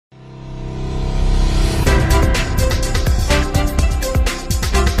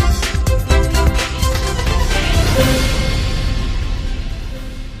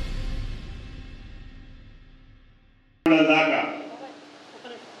దాకా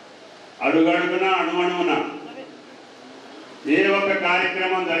అడుగడుగున అణువణువున ఏ ఒక్క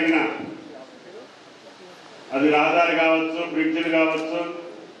కార్యక్రమం జరిగినా అది రహదారి కావచ్చు, బ్రిడ్జిలు కావచ్చు,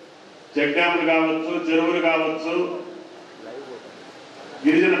 చెక్ డ్యాములు కావచ్చు, చెరువులు కావచ్చు,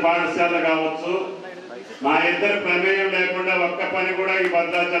 గిరిజన పాఠశాలలు కావచ్చు, మా ఇద్దరు ప్రమేయం లేకుండా ఒక్క పని కూడా ఈ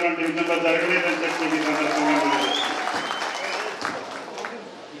భద్రాచలం డివిజన్లో జరగలేదని చెప్పి ఈ సందర్భంగా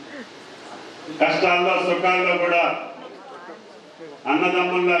కష్టాల్లో సుఖాల్లో కూడా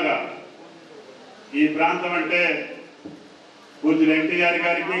అన్నదమ్ముల్లాగా ఈ ప్రాంతం అంటే పూజ్యులు ఎన్టీఆర్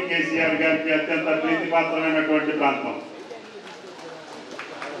గారికి, కేసీఆర్ గారికి అత్యంత ప్రీతిపాత్రమైనటువంటి ప్రాంతం.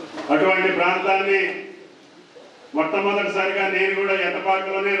 అటువంటి ప్రాంతాన్ని మొట్టమొదటిసారిగా నేను కూడా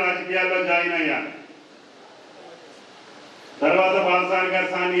ఎటపాకలోనే రాజకీయాల్లో జాయిన్ అయ్యాను. తర్వాత బాలసాని గారి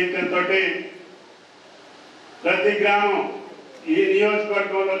సాన్నిధ్యంతో ప్రతి గ్రామం ఈ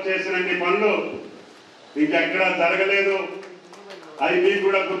నియోజకవర్గంలో చేసినన్ని పనులు ఇంకెక్కడా జరగలేదు. అది మీకు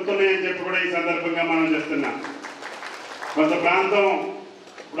కూడా గుర్తున్నాయని చెప్పి కూడా ఈ సందర్భంగా మనం చేస్తున్నాం. కొంత ప్రాంతం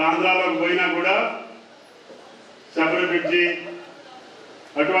ఇప్పుడు ఆంధ్రాలోకి పోయినా కూడా శబరి బ్రిడ్జి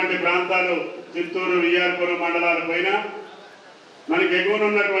అటువంటి ప్రాంతాలు చిత్తూరు, వియ్యార్పురం మండలాలు పోయినా మనకి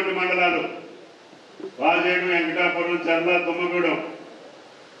ఎగువనున్నటువంటి మండలాలు వాజేడు, వెంకటాపురం, చర్ల, తుమ్మగూడెం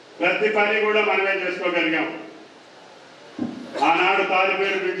ప్రతి పని కూడా మనమే చేసుకోగలిగాం. ఆనాడు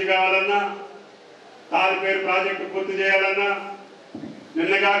తాలిపేరు బ్రిడ్జి కావాలన్నా, తాలిపేరు ప్రాజెక్టు పూర్తి చేయాలన్నా,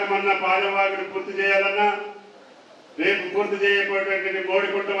 నిన్నగాక మొన్న పాలెంవాగుని పూర్తి చేయాలన్నా, రేపు పూర్తి చేయబోయేటువంటి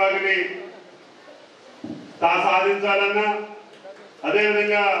మోడిగుట్ట వాగుని సాధించాలన్నా,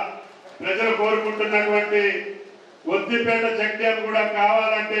 అదేవిధంగా ప్రజలు కోరుకుంటున్నటువంటి ఒత్తిపేట చెక్ డ్యామ్ కూడా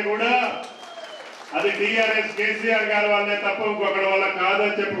కావాలంటే కూడా అది టీఆర్ఎస్ కేసీఆర్ గారి వల్లే తప్ప ఇంకొకటి వల్ల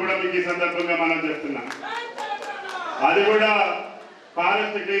కాదని చెప్పి కూడా మీకు ఈ సందర్భంగా మనం చెప్తున్నాం. అది కూడా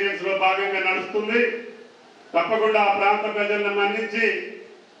ఫారెస్ట్ క్లియరెన్స్ లో భాగంగా నడుస్తుంది. తప్పకుండా ఆ ప్రాంత ప్రజలను మన్నించి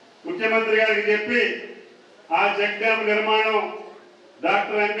ముఖ్యమంత్రి గారికి చెప్పి ఆ చెక్ డ్యామ్ నిర్మాణం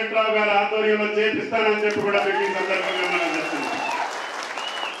డాక్టర్ వెంకట్రావు గారి ఆధ్వర్యంలో చేపిస్తానని చెప్పి కూడా మీకు ఈ సందర్భంగా మనం చెప్తున్నాం.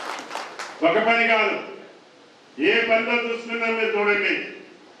 ఒక పని కాదు, ఏ పనిలో చూసుకున్నా మీరు చూడండి,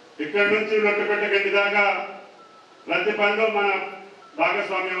 ఇక్కడి నుంచి లొట్టపెట్ట గడ్డి దాకా ప్రతి పనిలో మన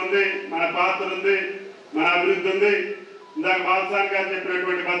భాగస్వామ్యం ఉంది, మన పాత్ర ఉంది, మన అభివృద్ధి ఉంది. ఇందాక బాలసాని గారు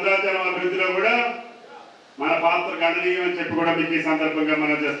చెప్పినటువంటి భద్రాచలం అభివృద్ధిలో కూడా మన పాత్ర గణనీయం అని చెప్పి కూడా మీకు ఈ సందర్భంగా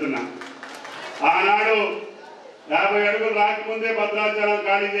మనం చేస్తున్నాం. ఆనాడు 50 అడుగులు రాకముందే భద్రాచలం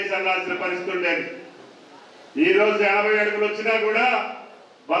ఖాళీ చేసి అల్లాల్సిన పరిస్థితి ఉండేది. ఈ రోజు 80 అడుగులు వచ్చినా కూడా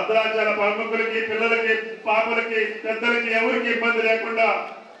భద్రాచల ప్రముఖులకి, పిల్లలకి, పాపలకి, పెద్దలకి ఎవరికి ఇబ్బంది లేకుండా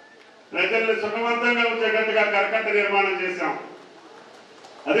ప్రజల్ని సుఖవంతంగా వచ్చేటట్టుగా కరకట్ట నిర్మాణం చేశాం.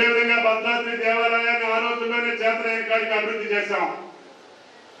 అదేవిధంగా భద్రాద్రి దేవాలయాన్ని ఆ రోజుల్లోనే చేతనైన కాడికి అభివృద్ధి చేశాం.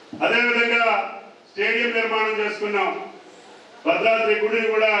 అదేవిధంగా స్టేడియం నిర్మాణం చేసుకున్నాం. భద్రాద్రి గుడిని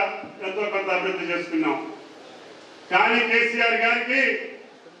కూడా ఎంతో కొంత అభివృద్ధి చేసుకున్నాం. కానీ కేసీఆర్ గారికి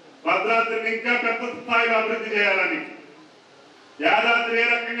భద్రాద్రిని ఇంకా పెద్ద స్థాయిలో అభివృద్ధి చేయాలని, యాదాద్రి ఏ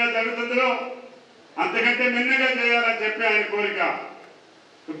రకంగా జరుగుతుందో అంతకంటే మిన్నగా చేయాలని చెప్పి ఆయన కోరిక.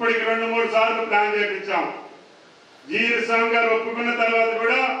 ఇప్పటికి 2-3 సార్లు ప్లాన్ చేయించాం. జీఎస్ స్వామి గారు ఒప్పుకున్న తర్వాత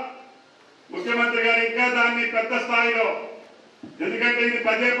కూడా ముఖ్యమంత్రి గారు ఇంకా దాన్ని పెద్ద స్థాయిలో, ఎందుకంటే ఇది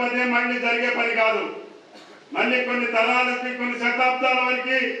పదే పదే మళ్ళీ జరిగే పని కాదు, మళ్ళీ కొన్ని తరాలకి, కొన్ని శతాబ్దాల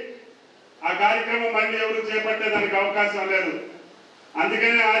వరకు ఆ కార్యక్రమం మళ్ళీ ఎవరు చేపట్టేదానికి అవకాశం లేదు.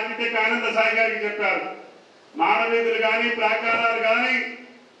 అందుకని ఆర్కిటెక్ట్ ఆనంద సాయి గారికి చెప్పారు, మానవీధులు కానీ ప్రాకారాలు కానీ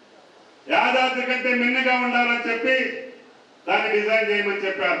యాదాద్రి కంటే మిన్నగా ఉండాలని చెప్పి దాన్ని డిజైన్ చేయమని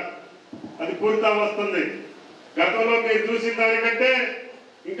చెప్పారు. అది పూర్తి వస్తుంది. గతంలో మీరు చూసిన దానికంటే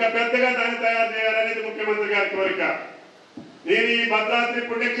ఇంకా పెద్దగా దాన్ని తయారు చేయాలనేది ముఖ్యమంత్రి గారి కోరిక. నేను ఈ భద్రాద్రి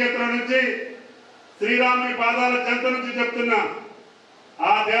పుణ్యక్షేత్రం నుంచి శ్రీరాముని పాదాల చెంత నుంచి చెప్తున్నా,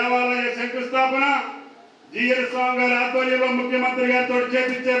 ఆ దేవాలయ శంకుస్థాపన జీఎస్ స్వామి గారి ఆధ్వర్యంలో ముఖ్యమంత్రి గారితో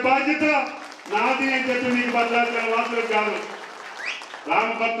చేపించే బాధ్యత నాది అని చెప్పి మీకు భద్రాచలం వాసులకు కాదు, రామ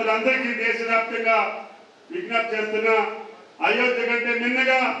భక్తులందరికీ దేశవ్యాప్తంగా విజ్ఞప్తి చేస్తున్నా. అయోధ్య కంటే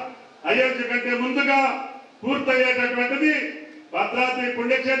మిన్నగా, అయోధ్య కంటే ముందుగా పూర్తయ్యేటటువంటిది భద్రాద్రి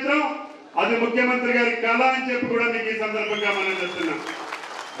పుణ్యక్షేత్రం. అది ముఖ్యమంత్రి గారి కళ అని చెప్పి కూడా మీకు ఈ సందర్భంగా మనం చెప్తున్నాం.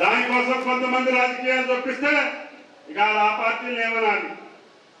 దానికోసం కొంతమంది రాజకీయాలు చొప్పిస్తే ఇక ఆ పార్టీలు ఏమనాలి?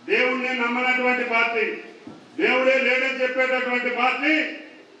 దేవుణ్ణి నమ్మనటువంటి పార్టీ, దేవుడే లేడని చెప్పేటటువంటి పార్టీ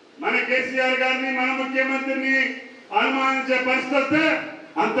మన కేసీఆర్ గారిని, మన ముఖ్యమంత్రిని అనుమానించే పరిస్థితి వస్తే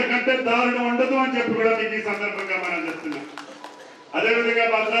అంతకంటే దారుణం ఉండదు అని చెప్పి కూడా మీకు ఈ సందర్భంగా మనం చెప్తున్నాం. అదేవిధంగా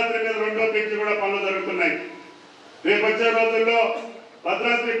భద్రాద్రి మీద 2వ బ్రిడ్జి కూడా పనులు జరుగుతున్నాయి. రేపు వచ్చే రోజుల్లో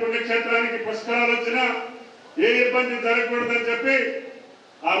భద్రాద్రి పుణ్యక్షేత్రానికి పుష్కరాలు వచ్చినా ఏ ఇబ్బంది జరగకూడదని చెప్పి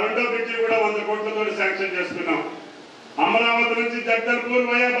ఆ 2వ బ్రిడ్జి కూడా 100 కోట్లతో శాంక్షన్ చేసుకున్నాం. అమరావతి నుంచి జగదల్పూర్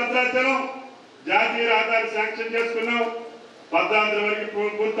వయా భద్రాచలం జాతీయ రహదారి శాంక్షన్ చేసుకున్నాం. భద్రాద్రి వరకు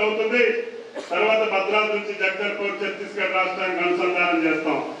పూర్తవుతుంది. తర్వాత భద్రాద్రి నుంచి జగదల్పూర్ ఛత్తీస్గఢ్ రాష్ట్రానికి అనుసంధానం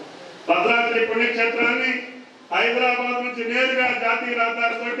చేస్తాం. భద్రాద్రి పుణ్యక్షేత్రాన్ని హైదరాబాద్ నుంచి నేరుగా జాతీయ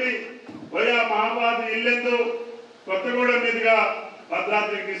రహదారితోటి వయా మహాబాద్, ఇల్లెందు, కొత్తగూడెం మీదుగా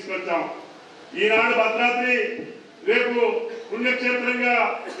భద్రాద్రికి తీసుకొచ్చాం. ఈనాడు భద్రాద్రి రేపు పుణ్యక్షేత్రంగా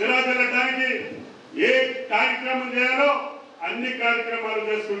విరాజిల్లడానికి ఏ కార్యక్రమం చేయాలో అన్ని కార్యక్రమాలు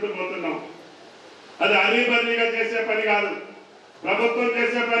చేసుకుంటూ పోతున్నాం. అది అలీబలీగా చేసే పని కాదు, ప్రభుత్వం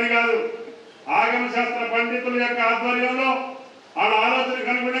చేసే పని కాదు. ఆగమ శాస్త్ర పండితుల యొక్క ఆధ్వర్యంలో వాళ్ళ ఆలోచనకు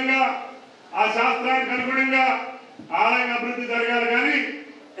అనుగుణంగా, ఆ శాస్త్రానికి అనుగుణంగా ఆలయ అభివృద్ధి జరగాలి. కానీ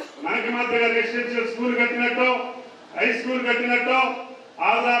మనకి మాత్రమే రెసిడెన్షియల్ స్కూల్ కట్టినట్టు, హై స్కూల్ కట్టినట్టు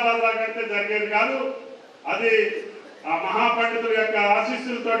ఆజాబాద్ కడితే జరిగేది కాదు. అది ఆ మహాపండితుల యొక్క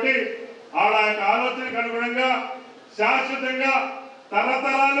ఆశీస్సులతోటి వాళ్ళ యొక్క ఆలోచనకు అనుగుణంగా శాశ్వతంగా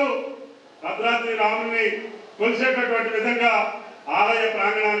తరతరాలు భద్రాద్రి రాముని కొలిసేటటువంటి విధంగా ఆలయ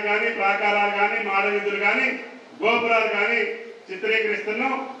ప్రాంగణాలు కానీ, ప్రాకారాలు కానీ, మాడవీధులు కానీ, గోపురాలు కానీ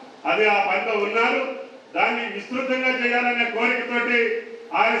చిత్రీకరిస్తున్నాం. అది ఆ పనిలో ఉన్నారు. దాన్ని విస్తృతంగా చేయాలనే కోరికతోటి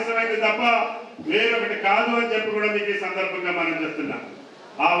ఆలస్యమైంది తప్ప వేరొకటి కాదు అని చెప్పి కూడా మీకు ఈ సందర్భంగా మనం చేస్తున్నాం.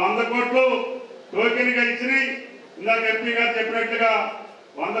 ఆ 100 కోట్లు టోకెన్ గా ఇచ్చినాయి. ఇందాక ఎంపీ గారు చెప్పినట్లుగా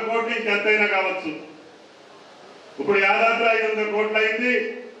 100 కోట్లు ఇంకెంతైనా కావచ్చు. ఇప్పుడు యాదాద్రి 500 కోట్లు అయింది,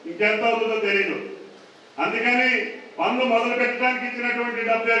 ఇంకెంత అవుతుందో తెలియదు. అందుకని పనులు మొదలు పెట్టడానికి ఇచ్చినటువంటి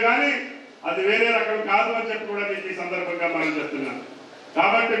డబ్బే కానీ అది వేరే రకం కాదు అని చెప్పి కూడా మీకు ఈ సందర్భంగా మనం చెప్తున్నాం.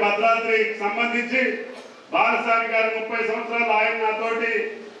 కాబట్టి భద్రాద్రికి సంబంధించి బాలసాని గారు 30 సంవత్సరాలు ఆయన నాతోటి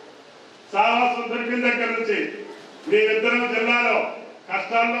సాహసం దొరికిన దగ్గర నుంచి మీరిద్దరం జిల్లాలో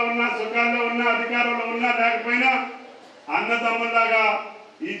కష్టాల్లో ఉన్నా, సుఖాల్లో ఉన్నా, అధికారంలో ఉన్నా లేకపోయినా అన్నదమ్ముల్లాగా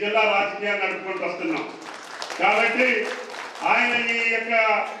ఈ జిల్లా రాజకీయాలు నడుపుకుంటూ వస్తున్నాం. కాబట్టి ఆయన ఈ యొక్క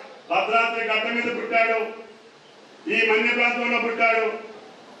భద్రాద్రి గడ్డ మీద పుట్టాడు, ఈ మన్య ప్రాంతంలో పుట్టాడు.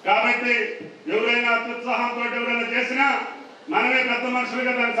 కాబట్టి ఎవరైనా అత్యుత్సాహంతో ఎవరైనా చేసినా మనమే పెద్ద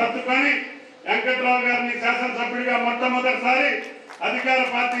మనుషులుగా దాన్ని సర్దుకొని వెంకట్రావు గారిని శాసనసభ్యుడిగా మొట్టమొదటిసారి అధికార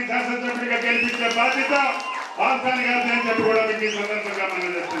పార్టీ శాసనసభ్యుడిగా గెలిపించే బాధ్యత బాలసాని గారిని అని చెప్పి కూడా మీకు ఈ సందర్భంగా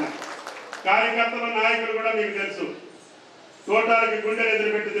మనం చేస్తున్నాం. కార్యకర్తల నాయకులు కూడా మీకు తెలుసు, తోటాలకి గుండెలు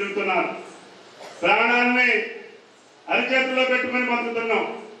ఎదురుపెట్టి తిరుగుతున్నారు. ప్రాణాన్ని అరిచేతుల్లో పెట్టుకుని బతుకుతున్నాం.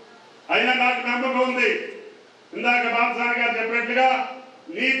 అయినా నాకు నమ్మకం ఉంది, ఇందాక బాలసాని గారు చెప్పినట్టుగా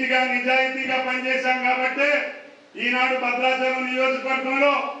నీతిగా నిజాయితీగా పనిచేశాం కాబట్టి ఈనాడు భద్రాచలం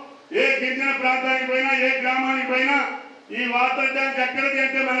నియోజకవర్గంలో ఏ గిరిజన ప్రాంతానికి పోయినా, ఏ గ్రామానికి పోయినా ఈ వాటర్ ట్యాంక్ ఎక్కడిది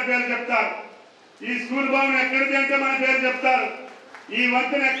అంటే మన పేరు చెప్తారు, ఈ స్కూల్ భవన్ ఎక్కడిది అంటే మన పేరు చెప్తారు, ఈ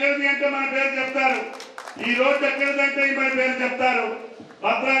వంతెన ఎక్కడిది అంటే మన పేరు చెప్తారు, ఈ రోడ్డు ఎక్కడిదంటే మన పేరు చెప్తారు.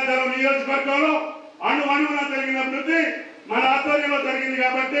 భద్రాచలం నియోజకవర్గంలో అణువణువున జరిగిన అభివృద్ధి మన ఆధ్వర్యంలో జరిగింది.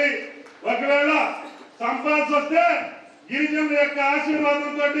 కాబట్టి ఒకవేళ సంపాల్సి వస్తే గిరిజనుల యొక్క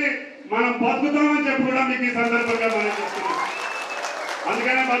ఆశీర్వాదంతో మనం బతుకుతామని చెప్పి కూడా మీకు ఈ సందర్భంగా మనం చెప్తున్నాం.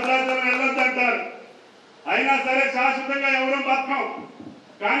 అందుకనే భద్రాచలం వెళ్ళొద్దంటారు. అయినా సరే శాశ్వతంగా ఎవరూ బతకం,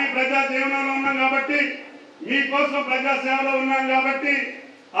 కానీ ప్రజా జీవనంలో ఉన్నాం కాబట్టి, మీకోసం ప్రజా సేవలో ఉన్నాం కాబట్టి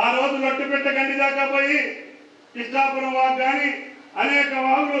ఆ రోజు లొట్టుపెట్ట గండి దాకా పోయి కృష్ణాపురం వాగు కానీ అనేక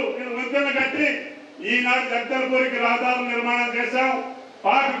వాగులు వంతెనలు కట్టి ఈనాడు జగదల్పూరికి రహదారులు నిర్మాణం చేశాం,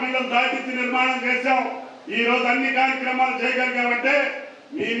 పాకపిండలు దాటించి నిర్మాణం చేశాం. ఈ రోజు అన్ని కార్యక్రమాలు చేయగలిగామంటే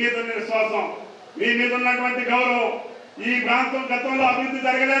మీ మీద ఉన్న విశ్వాసం, మీ మీద ఉన్నటువంటి గౌరవం. ఈ ప్రాంతం గతంలో అభివృద్ధి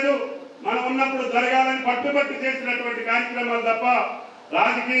జరగలేదు, మనం ఉన్నప్పుడు జరగాలని పట్టుబట్టి చేసినటువంటి కార్యక్రమాలు తప్ప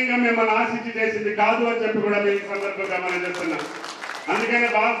రాజకీయంగా మిమ్మల్ని ఆశించి చేసింది కాదు అని చెప్పి కూడా మీ సందర్భంగా మనం చెప్తున్నాం. అందుకని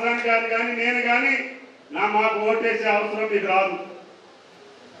బాలసాని గారు కానీ నేను కానీ మాకు ఓటేసే అవసరం మీకు రాదు.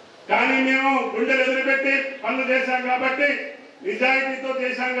 కానీ మేము గుండెలు ఎదురుపెట్టి పనులు చేశాం కాబట్టి, నిజాయితీతో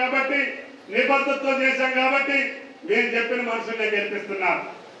చేశాం కాబట్టి, నిబద్ధతతో చేశాం కాబట్టి మేము చెప్పిన మనుషులే గెలిపిస్తున్నారు.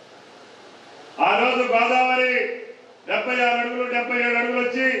 ఆ రోజు గోదావరి 76 అడుగులు 77 అడుగులు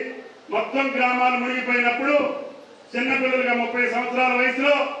వచ్చి మొత్తం గ్రామాలు మునిగిపోయినప్పుడు చిన్నపిల్లలుగా 30 సంవత్సరాల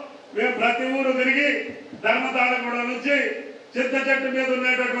వయసులో మేము ప్రతి ఊరు తిరిగి ధర్మతాళగూడ నుంచి చింత చెట్టు మీద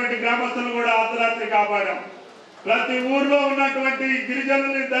ఉన్నటువంటి గ్రామస్తులను కూడా అర్ధరాత్రి కాపాడాం. ప్రతి ఊర్లో ఉన్నటువంటి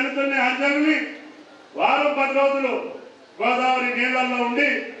గిరిజనుల్ని, దళితుల్ని, హరిజనుల్ని వారం 10 రోజులు గోదావరి నీళ్లలో ఉండి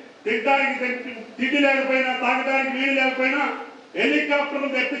తినడానికి తిండి లేకపోయినా, తాగడానికి నీళ్లు లేకపోయినా హెలికాప్టర్లు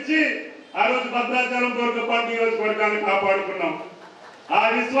తెప్పించి ఆ రోజు భద్రాచలం దూర్గపాటు నియోజకవర్గాన్ని కాపాడుకున్నాం. ఆ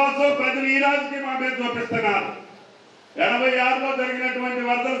విశ్వాసం ప్రజలు ఈ రాజుకి మా మీద చూపిస్తున్నారు. 86లో జరిగినటువంటి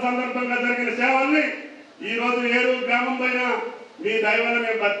వరదల సందర్భంగా జరిగిన సేవల్ని ఈ రోజు ఏడు గ్రామం పైన మీ దైవాన్ని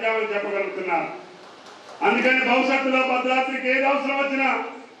మేము బతికామని చెప్పగలుగుతున్నారు. అందుకని భవిష్యత్తులో భద్రాద్రికి ఏది అవసరం వచ్చినా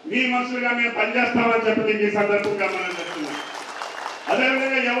మీ మనుషులుగా మేము పనిచేస్తామని చెప్పి మీకు ఈ సందర్భంగా మనం చెప్తున్నాం.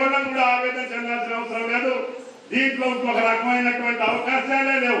 అదేవిధంగా ఎవరిని కూడా ఆవేదన చెందాల్సిన అవసరం లేదు. దీంట్లో ఇంకొక రకమైనటువంటి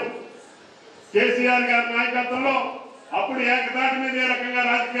అవకాశాలే లేవు. కేసీఆర్ గారి నాయకత్వంలో అప్పుడు ఏకతాటి మీద ఏ రకంగా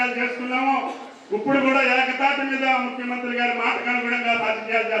రాజకీయాలు చేసుకున్నామో ఇప్పుడు కూడా ఏకతాటి మీద ముఖ్యమంత్రి గారి మాటకు అనుగుణంగా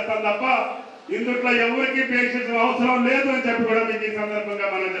రాజకీయాలు చేస్తాం తప్ప ఇందుట్లో ఎవరికి పేషెన్స్ అవసరం లేదు అని చెప్పి కూడా మీకు ఈ సందర్భంగా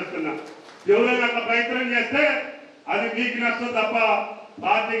మనం చేస్తున్నాం. ఎవరైనా అట్లా ప్రయత్నం చేస్తే అది మీకు నష్టం తప్ప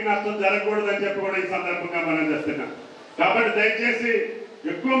పార్టీకి నష్టం జరగకూడదని చెప్పి కూడా ఈ సందర్భంగా మనం చేస్తున్నాం. కాబట్టి దయచేసి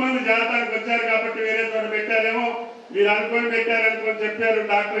ఎక్కువ మంది జాతరకు వచ్చారు కాబట్టి వేరే చోట పెట్టారేమో, మీరు అనుకొని పెట్టారనుకొని చెప్పారు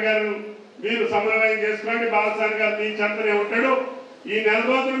డాక్టర్ గారు. మీరు సమన్వయం చేసుకోండి, బాలసాని గారు మీ చెంతనే ఉంటాడు. ఈ నెల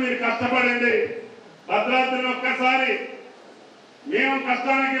రోజులు మీరు కష్టపడండి. భద్రాద్రిని ఒక్కసారి మేము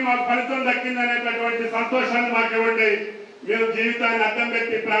కష్టానికి మాకు ఫలితం దక్కిందనేటటువంటి సంతోషాన్ని మాకు ఇవ్వండి. మేము జీవితాన్ని అడ్డం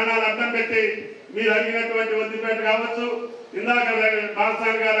పెట్టి ప్రాణాలు అడ్డం పెట్టి మీరు అడిగినటువంటి వద్దిపేట కావచ్చు, ఇందాక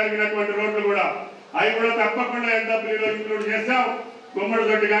బాలసాని గారు అడిగినటువంటి రోడ్లు కూడా అవి కూడా తప్పకుండా ఎన్డబ్ల్యూలో ఇంక్లూడ్ చేశాం.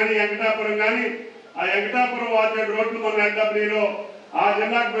 గుమ్మడిదొడ్డి కానీ వెంకటాపురం కానీ ఆ వెంకటాపురం వాడే రోడ్లు మన ఎన్డబ్ల్యూలో ఆ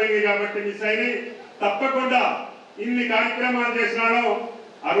జిల్లాకు పోయింది కాబట్టి మిస్ అయినాయి. తప్పకుండా ఇన్ని కార్యక్రమాలు చేసినాడో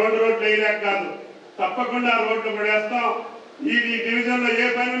ఆ రోడ్లు వేయలేక కాదు, తప్పకుండా రోడ్లు కూడా వేస్తాం. ఈ డివిజన్ లో ఏ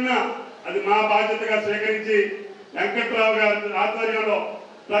పని ఉన్నా అది మా బాధ్యతగా స్వీకరించి వెంకట్రావు గారి ఆధ్వర్యంలో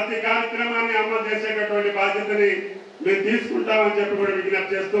ప్రతి కార్యక్రమాన్ని అమలు చేసేటటువంటి బాధ్యతని మేము తీసుకుంటామని చెప్పి కూడా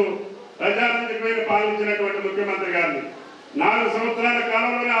విజ్ఞప్తి చేస్తూ ప్రజారంజకమైన పాలించినటువంటి ముఖ్యమంత్రి గారిని 4 సంవత్సరాల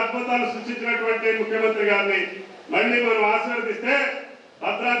కాలంలోనే అద్భుతాలు సృష్టించినటువంటి ముఖ్యమంత్రి గారిని మళ్ళీ మనం ఆశీర్వదిస్తే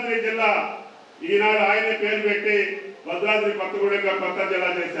భద్రాద్రి జిల్లా ఈనాడు ఆయనే పేరు పెట్టి భద్రాద్రి కొత్తగూడెంగా కొత్త జిల్లా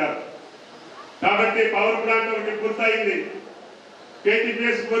చేశారు. కాబట్టి పవర్ ప్లాంట్ ఒకటి పూర్తయింది,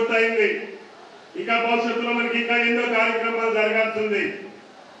 కేటీపీఎస్ పూర్తయింది. ఇంకా భవిష్యత్తులో మనకి ఇంకా ఎన్నో కార్యక్రమాలు జరగాల్సింది.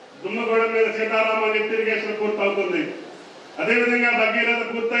 దుమ్మగూడెం మీద సీతారామ లిఫ్ట్ ఇరిగేషన్ పూర్తవుతుంది. అదేవిధంగా భగీరథ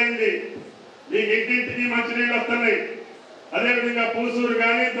పూర్తయింది, మీకు ఇంటింటికి మంచినీళ్ళు వస్తున్నాయి. అదేవిధంగా పూసూరు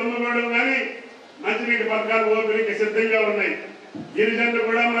కానీ దుమ్మగూడెం కానీ మంచినీటి పథకాలు ఓపెనింగ్ సిద్ధంగా ఉన్నాయి. గిరిజనులు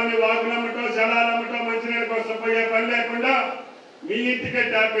కూడా మళ్ళీ వాగులమ్మటో జలాలమ్మటో మంచినీళ్ళ కోసం పోయే పని లేకుండా మీ ఇంటికే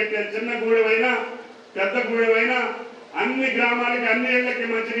ట్యాప్ పెట్టే చిన్న గూడెమైనా పెద్ద గూడెమైనా అన్ని గ్రామాలకి అన్ని ఇళ్లకి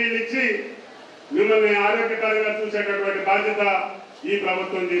మంచినీళ్ళు ఇచ్చి మిమ్మల్ని ఆరోగ్యకరంగా చూసేటటువంటి బాధ్యత ఈ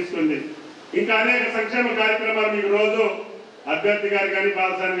ప్రభుత్వం తీసుకుంది. ఇంకా అనేక సంక్షేమ కార్యక్రమాలు మీకు రోజు అభ్యర్థి గారు కానీ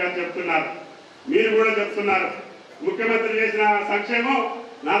బాలసాని గారు చెప్తున్నారు, మీరు కూడా చెప్తున్నారు. ముఖ్యమంత్రి చేసిన సంక్షేమం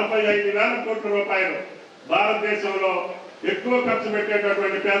 45,000 కోట్ల రూపాయలు. భారతదేశంలో ఎక్కువ ఖర్చు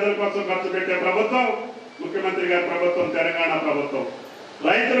పెట్టేటటువంటి పేదల కోసం ఖర్చు పెట్టే ప్రభుత్వం ముఖ్యమంత్రి గారి ప్రభుత్వం, తెలంగాణ ప్రభుత్వం.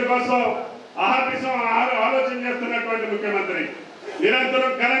 రైతుల కోసం ఆహాపిసం ఆలోచన చేస్తున్నటువంటి ముఖ్యమంత్రి,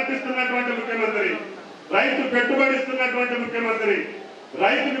 నిరంతరం కరెంట్ ఇస్తున్నటువంటి ముఖ్యమంత్రి, రైతు పెట్టుబడి ఇస్తున్నటువంటి ముఖ్యమంత్రి,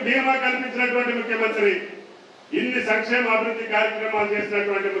 రైతుకు బీమా కల్పించినటువంటి ముఖ్యమంత్రి, ఇన్ని సంక్షేమ అభివృద్ధి కార్యక్రమాలు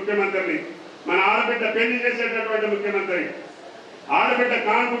చేసినటువంటి ముఖ్యమంత్రిని, మన ఆడబిడ్డ పెళ్లి చేసేటటువంటి ముఖ్యమంత్రి, ఆడబిడ్డ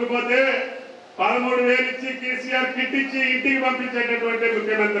కానుకోకపోతే 13,000 ఇచ్చి కేసీఆర్ కిట్ ఇచ్చి ఇంటికి పంపించేటటువంటి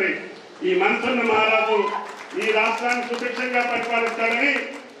ముఖ్యమంత్రి. ఈ మనసున్న మహారాజు ఈ రాష్ట్రాన్ని సుభిక్షంగా పరిపాలిస్తారని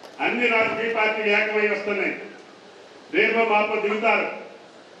అన్ని రాజకీయ పార్టీలు ఏకమై వస్తున్నాయి. రేపో మాపో దిగుతారు.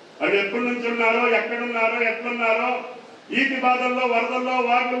 వాళ్ళు ఎప్పటి నుంచి ఉన్నారో, ఎక్కడున్నారో, ఎట్లున్నారో, ఈతి బాధల్లో, వరదల్లో,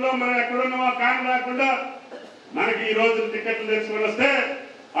 వాగుల్లో మనం ఎక్కడున్నామో కాని రాకుండా మనకి ఈ రోజు టికెట్లు తెచ్చుకొని వస్తే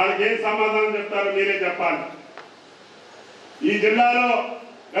వాళ్ళకి ఏం సమాధానం చెప్తారో మీరే చెప్పాలి. ఈ జిల్లాలో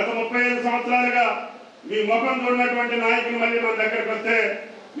గత 35 సంవత్సరాలుగా మీ ముఖం చూడనటువంటి నాయకులు మళ్ళీ మన దగ్గరకు వస్తే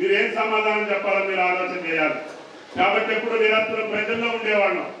మీరు ఏం సమాధానం చెప్పాలో మీరు ఆలోచన చేయాలి. కాబట్టి ఎప్పుడు నిరంతరం ప్రజల్లో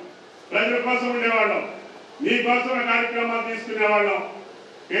ఉండేవాళ్ళం, ప్రజల కోసం ఉండేవాళ్ళం, మీకోసం కార్యక్రమాలు తీసుకునేవాళ్ళం.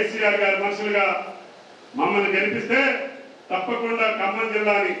 కేసీఆర్ గారి మనుషులుగా మమ్మల్ని గెలిపిస్తే తప్పకుండా ఖమ్మం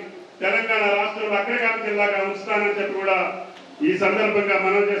జిల్లాని తెలంగాణ రాష్ట్రంలో అగ్రగామి జిల్లాగా ఉంచుతానని చెప్పి కూడా ఈ సందర్భంగా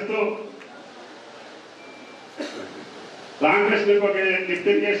మనం చేస్తూ రామకృష్ణకి ఒక లిఫ్ట్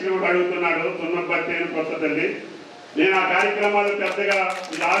ఇరిగేషన్ కూడా అడుగుతున్నాడు. సున్నపట్టి కొత్త తల్లి. నేను ఆ కార్యక్రమాలు పెద్దగా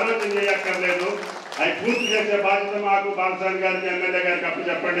మీరు ఆలోచన చేయక్కర్లేదు, అవి పూర్తి చేసే బాధ్యత మాకు బాలసాని గారికి ఎమ్మెల్యే గారికి అప్పు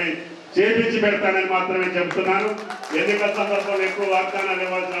చెప్పండి, చేపించి పెడతానని మాత్రమే చెబుతున్నాను. ఎన్నికల సందర్భంలో ఎక్కువ వాగ్దానాలు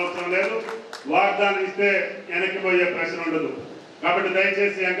ఇవ్వాల్సిన అవసరం లేదు. వాగ్దానం ఇస్తే వెనక్కిపోయే ప్రశ్న ఉండదు. కాబట్టి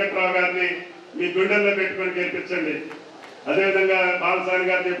దయచేసి వెంకట్రావు గారిని మీ గుండెల్లో పెట్టుకొని గెలిపించండి. అదేవిధంగా బాలసాని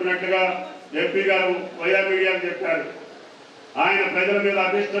గారు చెప్పినట్లుగా ఎంపీ గారు వయా మీడియాకు చెప్పారు, ఆయన ప్రజల మీద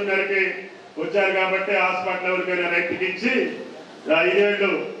అభిష్టం మేరకి వచ్చారు కాబట్టి హాస్పిటల్ ఎవరికైనా రెంట్కి ఇచ్చి 5 ఏళ్ళు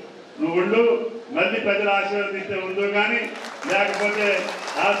నువ్వు ఉండు, మళ్ళీ ప్రజలు ఆశీర్వదిస్తే ఉండు, కానీ లేకపోతే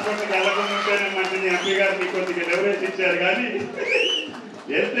హాస్పిటల్కి వెళ్ళకుండా ఉంటేనే మంచిది. ఎంపీ గారు మీకు కొద్దిగా లెవరేజ్ ఇచ్చారు, కానీ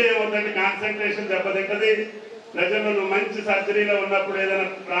వెళ్తే ఏమవుతుంది, కాన్సన్ట్రేషన్ దెబ్బతింటది. ప్రజలు నువ్వు మంచి సర్జరీలో ఉన్నప్పుడు ఏదైనా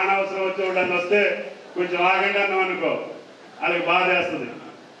ప్రాణావసరం వచ్చి వాళ్ళని వస్తే కొంచెం ఆగండి అన్నాం అనుకో, వాళ్ళకి బాధ వేస్తుంది.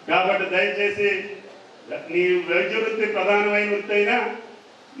 కాబట్టి దయచేసి నీ వైద్య వృత్తి ప్రధానమైన వృత్తి అయినా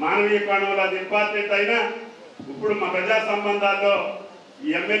మానవీయ కోణంలో అది ఇంపార్టెంట్ అయినా ఇప్పుడు మా ప్రజా సంబంధాల్లో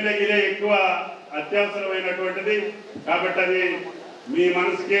ఎమ్మెల్యేగిరే ఎక్కువ అత్యవసరమైనటువంటిది. కాబట్టి అది మీ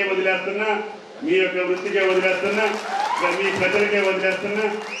మనసుకే వదిలేస్తున్నా, మీ యొక్క వృత్తికే వదిలేస్తున్నా, మీ ప్రజలకే వదిలేస్తున్నా.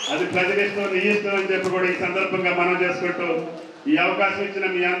 అది ప్రజలిష్టం నీ ఇష్టం అని చెప్పి కూడా ఈ సందర్భంగా మనం చేసుకుంటూ ఈ అవకాశం ఇచ్చిన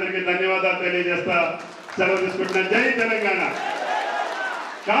మీ అందరికీ ధన్యవాదాలు తెలియజేస్తా సెలవు తీసుకుంటున్నా. జై తెలంగాణ.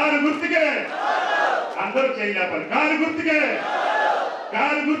 కారు గుర్తుకే అందరూ చేయలేపాలి. కారు గుర్తుకే,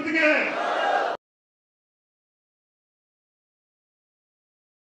 కారు గుర్తుకే.